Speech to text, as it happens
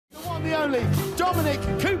one, the only, Dominic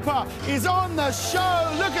Cooper is on the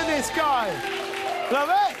show. Look at this guy. Love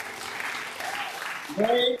it.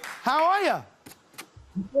 Hey. How are you?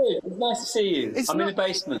 Good. It's nice to see you. I'm in the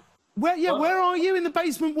basement. Where are you? In the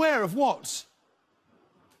basement where? Of what?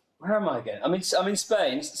 Where am I again? I'm in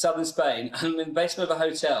Spain, southern Spain. I'm in the basement of a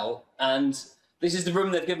hotel, and this is the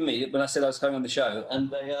room they've given me when I said I was coming on the show. And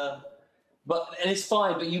they, and it's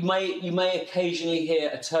fine. But you may occasionally hear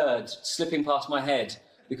a turd slipping past my head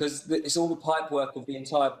because it's all the pipe work of the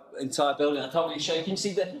entire building. I can't really show you. Can you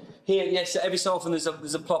see that here? Yes. Every so often there's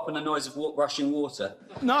a plop and a noise of rushing water.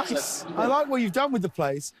 Nice. So, I like what you've done with the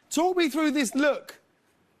place. Talk me through this look.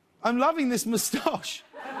 I'm loving this moustache.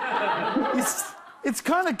 It's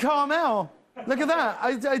kind of Carmel. Look at that.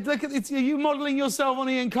 I look at it. Are you modelling yourself on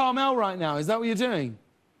Ian Carmel right now? Is that what you're doing?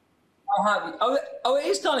 I have. Oh, it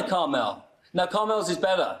is kind of Carmel. No, Carmel's is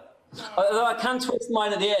better. Although I can twist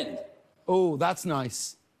mine at the end. Oh, that's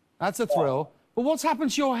nice. That's a thrill. But what's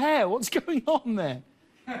happened to your hair? What's going on there?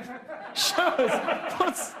 Show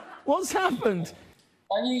us. What's happened?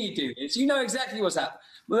 I knew you'd do this. You know exactly what's happened.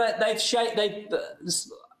 Well,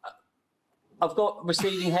 I've got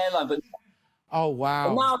receding hairline, but... Oh, wow.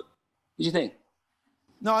 Now, what do you think?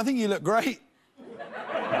 No, I think you look great.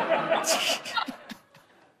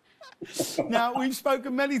 Now, we've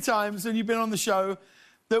spoken many times, and you've been on the show,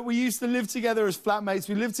 that we used to live together as flatmates.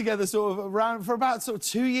 We lived together sort of around for about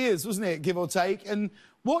 2 years, wasn't it, give or take? And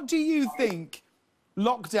what do you think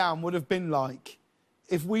lockdown would have been like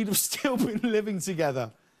if we'd have still been living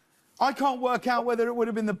together? I can't work out whether it would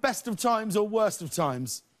have been the best of times or worst of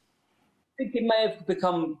times. I think it may have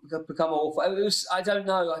become awful. It was, I don't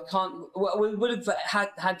know. I can't. We would have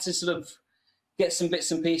had to sort of get some bits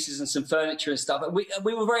and pieces and some furniture and stuff. We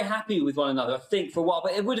were very happy with one another, I think, for a while.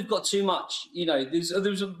 But it would have got too much. You know, there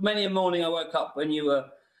was many a morning I woke up when you were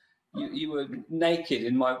naked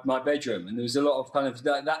in my bedroom, and there was a lot of kind of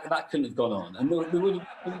that couldn't have gone on, and there would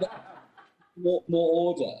have been more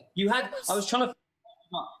order. You had. I was trying to.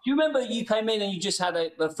 Do you remember you came in and you just had a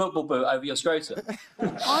football boot over your scrotum?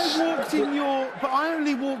 I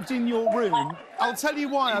only walked in your room. I'll tell you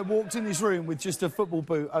why I walked in this room with just a football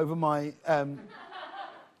boot over my,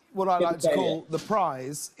 what I like to call the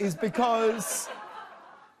prize, is because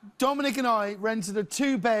Dominic and I rented a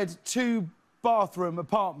 2-bed, 2-bathroom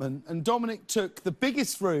apartment, and Dominic took the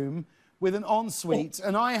biggest room with an ensuite,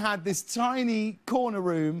 and I had this tiny corner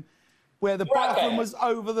room where the bathroom was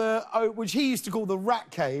over which he used to call the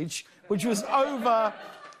rat cage, which was over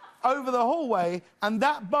the hallway, and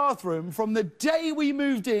that bathroom, from the day we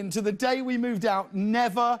moved in to the day we moved out,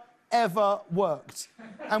 never, ever worked.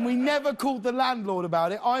 And we never called the landlord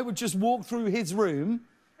about it. I would just walk through his room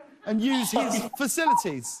and use his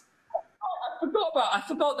facilities. I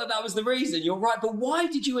forgot that was the reason. You're right, but why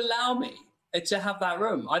did you allow me to have that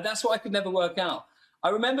room? That's what I could never work out. I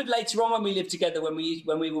remembered later on when we lived together, when we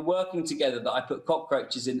were working together, that I put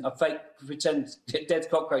cockroaches in, pretend dead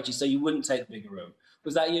cockroaches, so you wouldn't take the bigger room.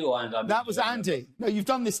 Was that you or Andy? That was Andy. No, you've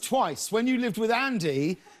done this twice. When you lived with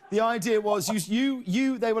Andy, the idea was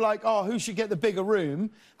they were like, oh, who should get the bigger room?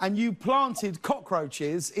 And you planted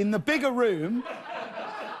cockroaches in the bigger room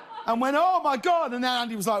and went, oh, my God. And then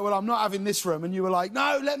Andy was like, well, I'm not having this room. And you were like,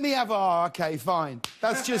 no, let me have, oh, OK, fine.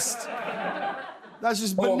 That's just,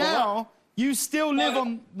 but now... You still live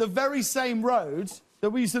on the very same road that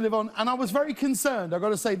we used to live on, and I was very concerned. I've got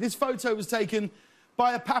to say, this photo was taken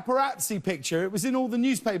by a paparazzi picture. It was in all the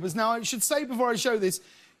newspapers. Now, I should say before I show this,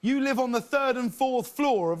 you live on the 3rd and 4th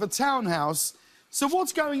floor of a townhouse. So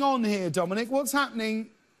what's going on here, Dominic? What's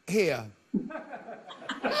happening here? You've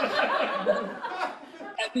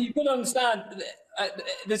got to understand,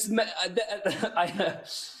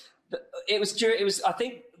 it was, I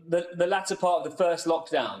think, the latter part of the first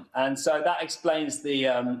lockdown, and so that explains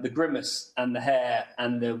the grimace and the hair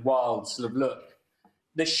and the wild sort of look.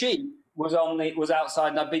 The sheet was outside,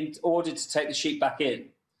 and I'd been ordered to take the sheet back in.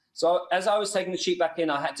 So as I was taking the sheet back in,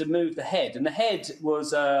 I had to move the head, and the head was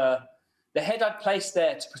the head I'd placed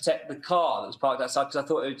there to protect the car that was parked outside because I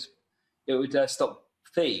thought it would stop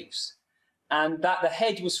thieves. And the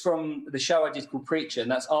head was from the show I did called Preacher, and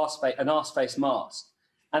that's an arse-face mask.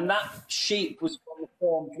 And that sheep was from the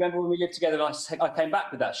film. Do you remember when we lived together and I came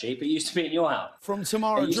back with that sheep? It used to be in your house. From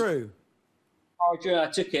Tamara Drew? Tamara Drew, and I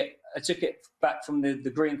took it back from the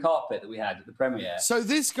green carpet that we had at the premiere. So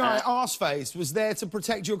this guy, Arseface, was there to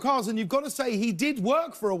protect your cars, and you've got to say he did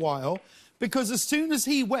work for a while, because as soon as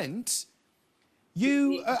he went,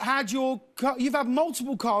 you've had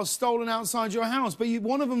multiple cars stolen outside your house, but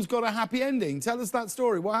one of them's got a happy ending. Tell us that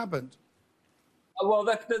story. What happened? Well,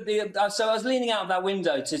 so I was leaning out of that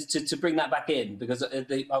window to bring that back in because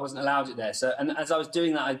I wasn't allowed it there. So, and as I was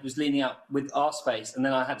doing that, I was leaning out with our space, and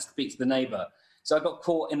then I had to speak to the neighbour. So I got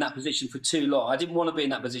caught in that position for too long. I didn't want to be in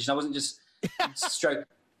that position. I wasn't just stroking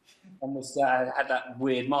and had that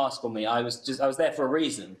weird mask on me. I was there for a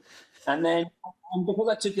reason. And then, and because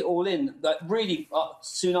I took it all in, like really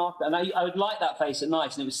soon after, and I would light that place at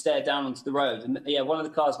night, and it would stare down onto the road. And yeah, one of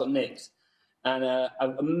the cars got nicked. And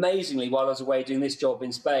amazingly, while I was away doing this job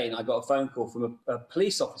in Spain, I got a phone call from a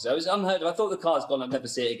police officer. It was unheard of. I thought the car's gone. I'd never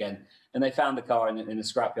see it again. And they found the car in a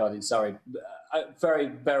scrapyard in Surrey, very,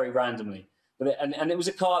 very randomly. And it was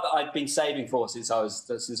a car that I'd been saving for since I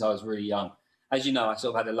was really young. As you know, I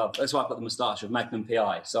sort of had a love. That's why I got the moustache of Magnum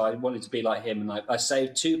PI. So I wanted to be like him. And I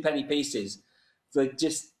saved 2 penny pieces for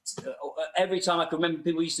just every time I could remember.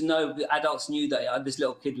 People used to know, the adults knew that this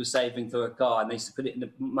little kid was saving for a car, and they used to put it in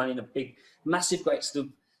the money in a big, massive, great sort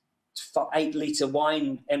of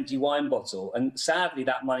 8-litre empty wine bottle. And sadly,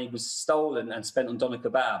 that money was stolen and spent on doner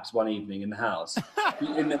kebabs one evening in the house.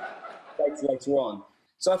 Later on.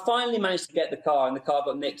 So I finally managed to get the car, and the car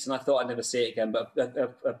got nicked, and I thought I'd never see it again. But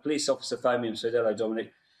a police officer phoned me and said, "Hello,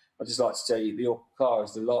 Dominic. I'd just like to tell you that your car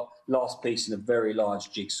is the last piece in a very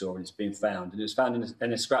large jigsaw, and it's been found. And it was found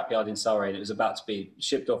in a scrapyard in Surrey, and it was about to be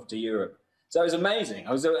shipped off to Europe." So it was amazing.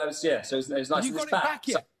 So it was nice. You got it back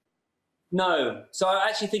yet? No. So I'm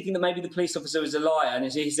actually thinking that maybe the police officer was a liar, and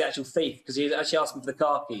he's the actual thief, because he actually asked me for the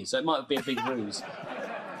car keys. So it might be a big ruse.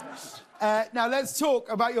 Now, let's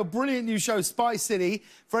talk about your brilliant new show, Spy City.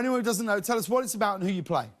 For anyone who doesn't know, tell us what it's about and who you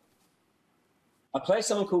play. I play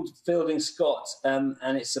someone called Fielding Scott, and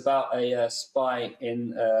it's about a spy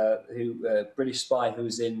British spy who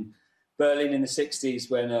was in Berlin in the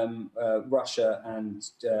 60s when Russia and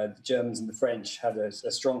the Germans and the French had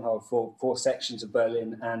a stronghold for 4 sections of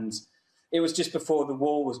Berlin, and it was just before the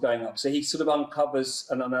wall was going up. So he sort of uncovers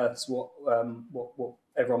and unearths what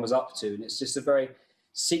everyone was up to, and it's just a very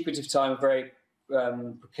secretive time, a very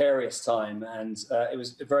precarious time, and it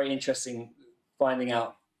was very interesting finding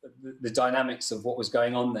out the dynamics of what was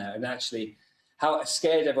going on there, and actually how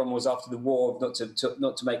scared everyone was after the war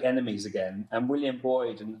not to make enemies again. And William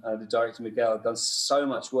Boyd and the director Miguel had done so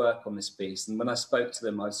much work on this piece, and when I spoke to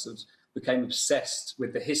them, I sort of became obsessed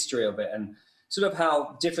with the history of it and sort of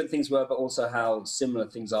how different things were, but also how similar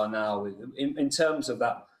things are now in terms of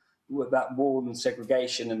that wall and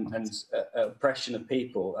segregation and oppression of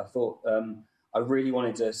people. I thought I really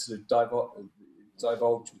wanted to sort of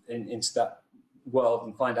divulge into that world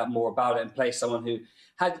and find out more about it, and play someone who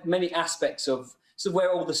had many aspects of sort of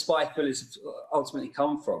where all the spy thrillers ultimately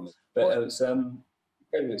come from. But it was an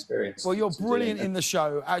incredible experience. Well, you're brilliant in the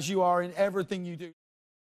show, as you are in everything you do.